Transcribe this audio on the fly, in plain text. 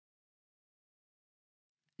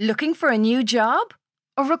Looking for a new job?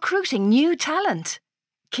 Or recruiting new talent?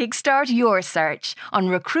 Kickstart your search on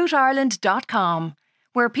recruitireland.com,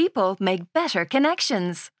 where people make better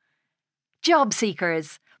connections. Job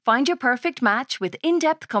seekers, find your perfect match with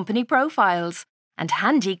in-depth company profiles and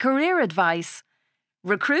handy career advice.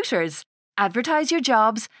 Recruiters, advertise your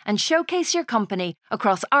jobs and showcase your company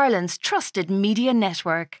across Ireland's trusted media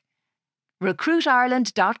network.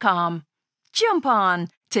 recruitireland.com. Jump on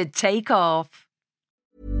to take off.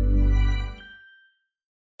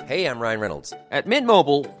 Hey, I'm Ryan Reynolds. At Mint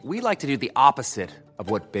Mobile, we like to do the opposite of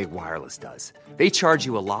what Big Wireless does. They charge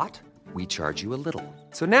you a lot, we charge you a little.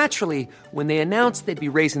 So naturally, when they announced they'd be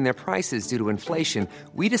raising their prices due to inflation,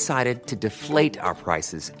 we decided to deflate our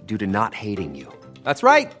prices due to not hating you. That's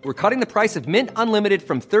right. We're cutting the price of Mint Unlimited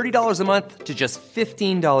from $30 a month to just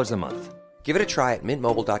 $15 a month. Give it a try at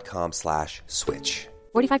mintmobile.com/switch.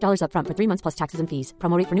 $45 up front for 3 months plus taxes and fees.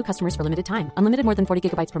 Promo rate for new customers for limited time. Unlimited more than 40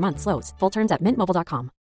 gigabytes per month. Slows full terms at mintmobile.com.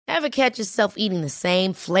 Ever catch yourself eating the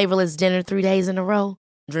same flavorless dinner 3 days in a row?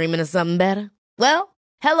 Dreaming of something better? Well,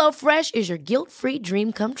 HelloFresh is your guilt-free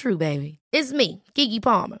dream come true, baby. It's me, Keke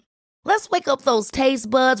Palmer. Let's wake up those taste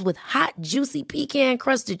buds with hot, juicy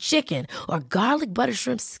pecan-crusted chicken or garlic butter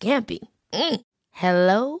shrimp scampi.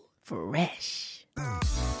 Hello Fresh.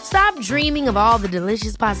 Stop dreaming of all the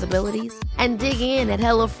delicious possibilities and dig in at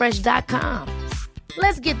HelloFresh.com.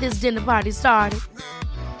 Let's get this dinner party started.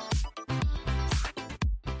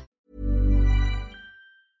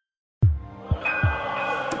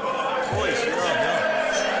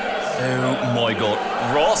 Oh my God,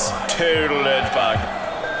 Ross total it back.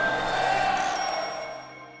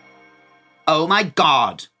 Oh my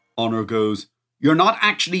God, Honor goes, you're not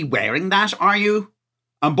actually wearing that, are you?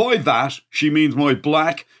 And by that, she means my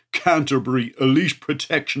black Canterbury Elite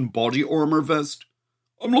Protection body armour vest.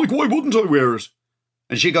 I'm like, why wouldn't I wear it?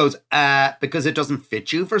 And she goes, because it doesn't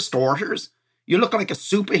fit you for starters. You look like a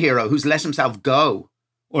superhero who's let himself go.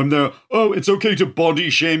 I'm there, oh, it's okay to body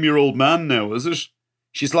shame your old man now, is it?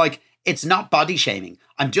 She's like, it's not body shaming.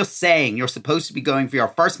 I'm just saying you're supposed to be going for your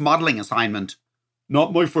first modelling assignment.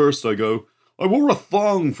 Not my first, I go. I wore a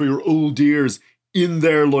thong for your old dears in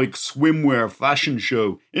their like swimwear fashion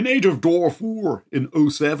show in Age of Door 4 in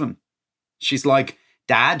 07. She's like,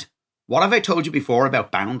 Dad, what have I told you before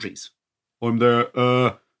about boundaries? I'm there,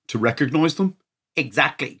 to recognise them?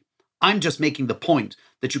 Exactly. I'm just making the point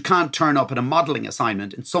that you can't turn up at a modelling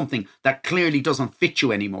assignment in something that clearly doesn't fit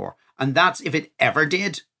you anymore. And that's if it ever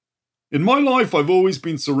did. In my life, I've always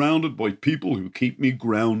been surrounded by people who keep me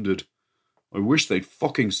grounded. I wish they'd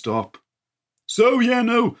fucking stop. So, yeah,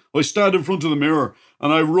 no, I stand in front of the mirror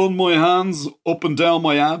and I run my hands up and down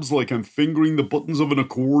my abs like I'm fingering the buttons of an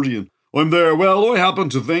accordion. I'm there, well, I happen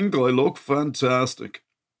to think I look fantastic.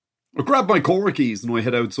 I grab my car keys and I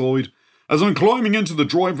head outside. As I'm climbing into the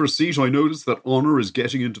driver's seat, I notice that Honor is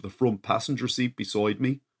getting into the front passenger seat beside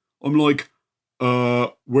me. I'm like,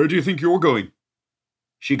 where do you think you're going?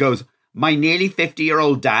 She goes, my nearly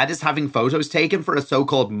 50-year-old dad is having photos taken for a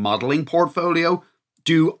so-called modelling portfolio.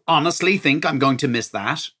 Do you honestly think I'm going to miss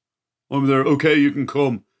that? I'm there, okay, you can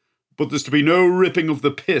come. But there's to be no ripping of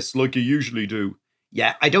the piss like you usually do.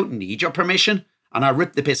 Yeah, I don't need your permission, and I'll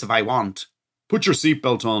rip the piss if I want. Put your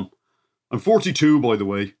seatbelt on. I'm 42, by the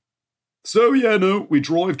way. So, yeah, no, we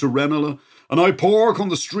drive to Ranelagh, and I park on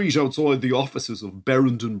the street outside the offices of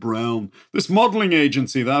Berendon Brown, this modelling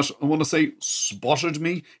agency that, I want to say, spotted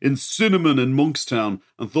me in Cinnamon in Monkstown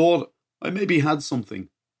and thought I maybe had something.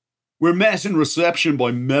 We're met in reception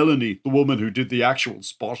by Melanie, the woman who did the actual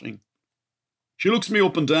spotting. She looks me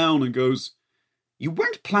up and down and goes, you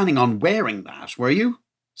weren't planning on wearing that, were you?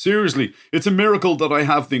 Seriously, it's a miracle that I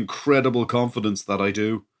have the incredible confidence that I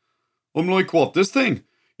do. I'm like, what, this thing?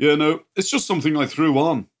 Yeah, no, it's just something I threw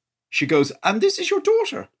on. She goes, and this is your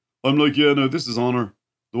daughter? I'm like, yeah, no, this is Honor.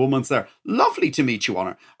 The woman's there. Lovely to meet you,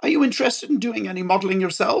 Honor. Are you interested in doing any modelling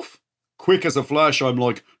yourself? Quick as a flash, I'm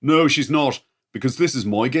like, no, she's not, because this is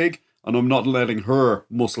my gig, and I'm not letting her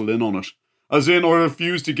muscle in on it. As in, I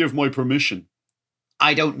refuse to give my permission.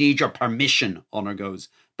 I don't need your permission, Honor goes.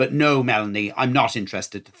 But no, Melanie, I'm not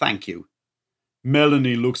interested, thank you.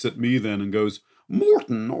 Melanie looks at me then and goes,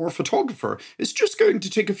 Morton, our photographer, is just going to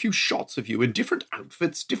take a few shots of you in different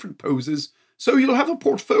outfits, different poses, so you'll have a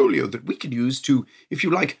portfolio that we can use to, if you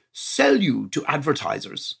like, sell you to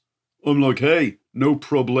advertisers. I'm like, hey, no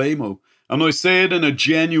problemo. And I say it in a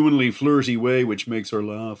genuinely flirty way, which makes her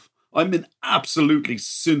laugh. I'm in absolutely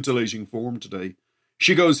scintillating form today.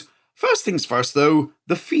 She goes, first things first, though,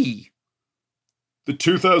 the fee. The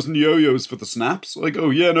 2,000 yo-yos for the snaps? I go,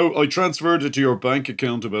 yeah, no, I transferred it to your bank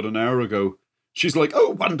account about an hour ago. She's like,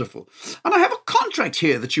 oh, wonderful. And I have a contract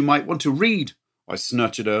here that you might want to read. I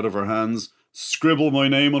snatch it out of her hands, scribble my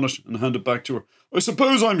name on it, and hand it back to her. I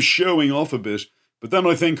suppose I'm showing off a bit, but then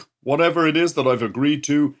I think, whatever it is that I've agreed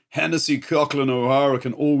to, Hennessy Coughlin O'Hara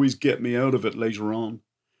can always get me out of it later on.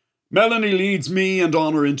 Melanie leads me and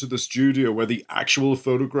Honor into the studio where the actual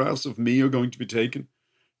photographs of me are going to be taken.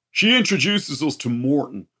 She introduces us to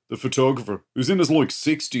Morton, the photographer, who's in his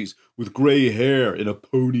 60s with grey hair in a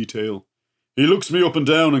ponytail. He looks me up and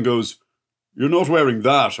down and goes, "You're not wearing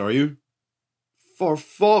that, are you?" For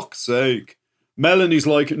fuck's sake. Melanie's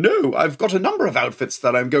like, "No, I've got a number of outfits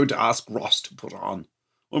that I'm going to ask Ross to put on."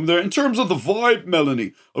 I'm there. In terms of the vibe,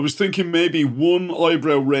 Melanie, I was thinking maybe one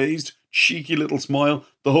eyebrow raised, cheeky little smile,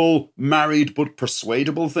 the whole married but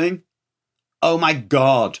persuadable thing. Oh my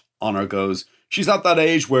God, Honor goes. She's at that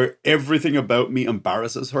age where everything about me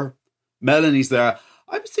embarrasses her. Melanie's there.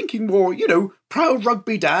 I was thinking more, proud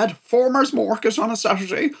rugby dad, farmer's market on a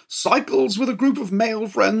Saturday, cycles with a group of male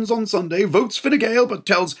friends on Sunday, votes Fine Gael but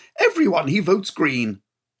tells everyone he votes Green.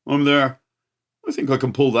 I'm there. I think I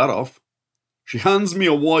can pull that off. She hands me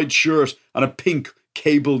a white shirt and a pink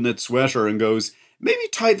cable knit sweater and goes, "Maybe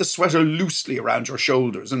tie the sweater loosely around your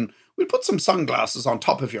shoulders and we'll put some sunglasses on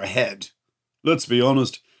top of your head." Let's be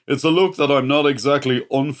honest, it's a look that I'm not exactly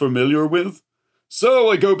unfamiliar with.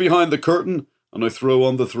 So I go behind the curtain and I throw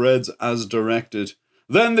on the threads as directed.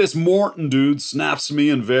 Then this Morton dude snaps me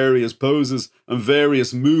in various poses and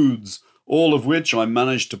various moods, all of which I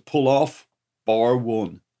managed to pull off, bar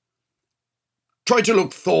one. "Try to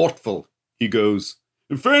look thoughtful," he goes.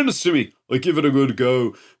 In fairness to me, I give it a good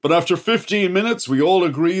go, but after 15 minutes we all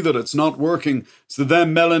agree that it's not working, so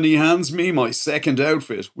then Melanie hands me my second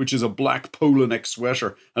outfit, which is a black polo neck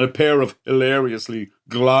sweater and a pair of hilariously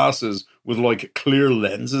glasses with clear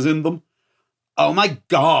lenses in them. "Oh my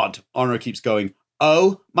God," Honor keeps going.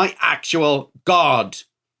 "Oh my actual God."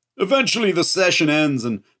 Eventually the session ends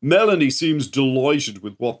and Melanie seems delighted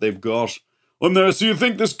with what they've got. I'm there, "So you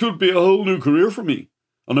think this could be a whole new career for me?"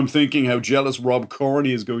 And I'm thinking how jealous Rob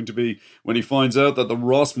Corney is going to be when he finds out that the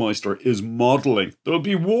Rossmeister is modelling. There'll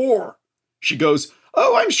be war. She goes,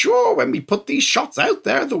 "Oh, I'm sure when we put these shots out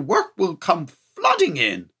there, the work will come flooding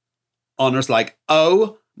in." Honor's like,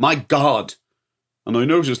 "Oh my God." And I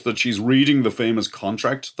noticed that she's reading the famous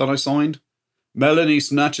contract that I signed. Melanie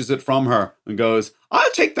snatches it from her and goes,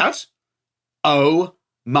 "I'll take that." Oh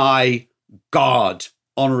my God.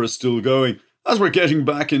 Honor is still going as we're getting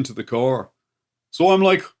back into the car. So I'm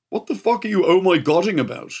like, "What the fuck are you oh my godding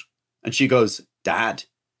about?" And she goes, "Dad,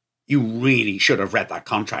 you really should have read that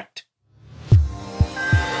contract."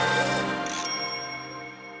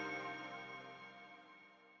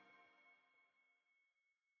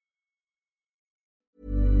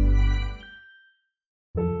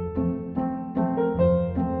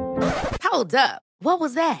 Hold up. What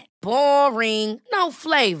was that? Boring. No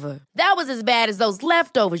flavor. That was as bad as those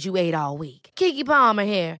leftovers you ate all week. Keke Palmer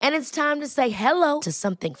here, and it's time to say hello to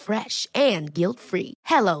something fresh and guilt-free.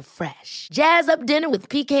 Hello Fresh. Jazz up dinner with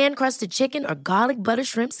pecan-crusted chicken or garlic butter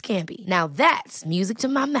shrimp scampi. Now that's music to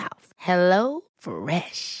my mouth. Hello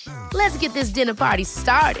Fresh. Let's get this dinner party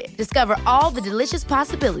started. Discover all the delicious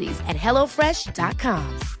possibilities at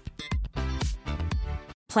HelloFresh.com.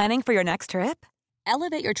 Planning for your next trip?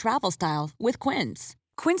 Elevate your travel style with Quince.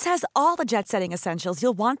 Quince has all the jet-setting essentials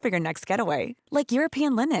you'll want for your next getaway, like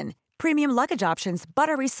European linen, premium luggage options,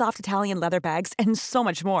 buttery soft Italian leather bags, and so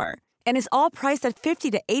much more. And is all priced at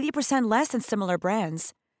 50 to 80% less than similar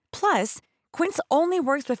brands. Plus, Quince only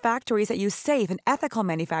works with factories that use safe and ethical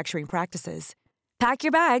manufacturing practices. Pack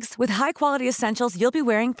your bags with high-quality essentials you'll be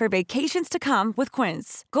wearing for vacations to come with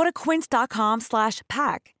Quince. Go to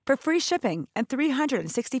quince.com/pack for free shipping and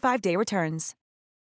 365-day returns.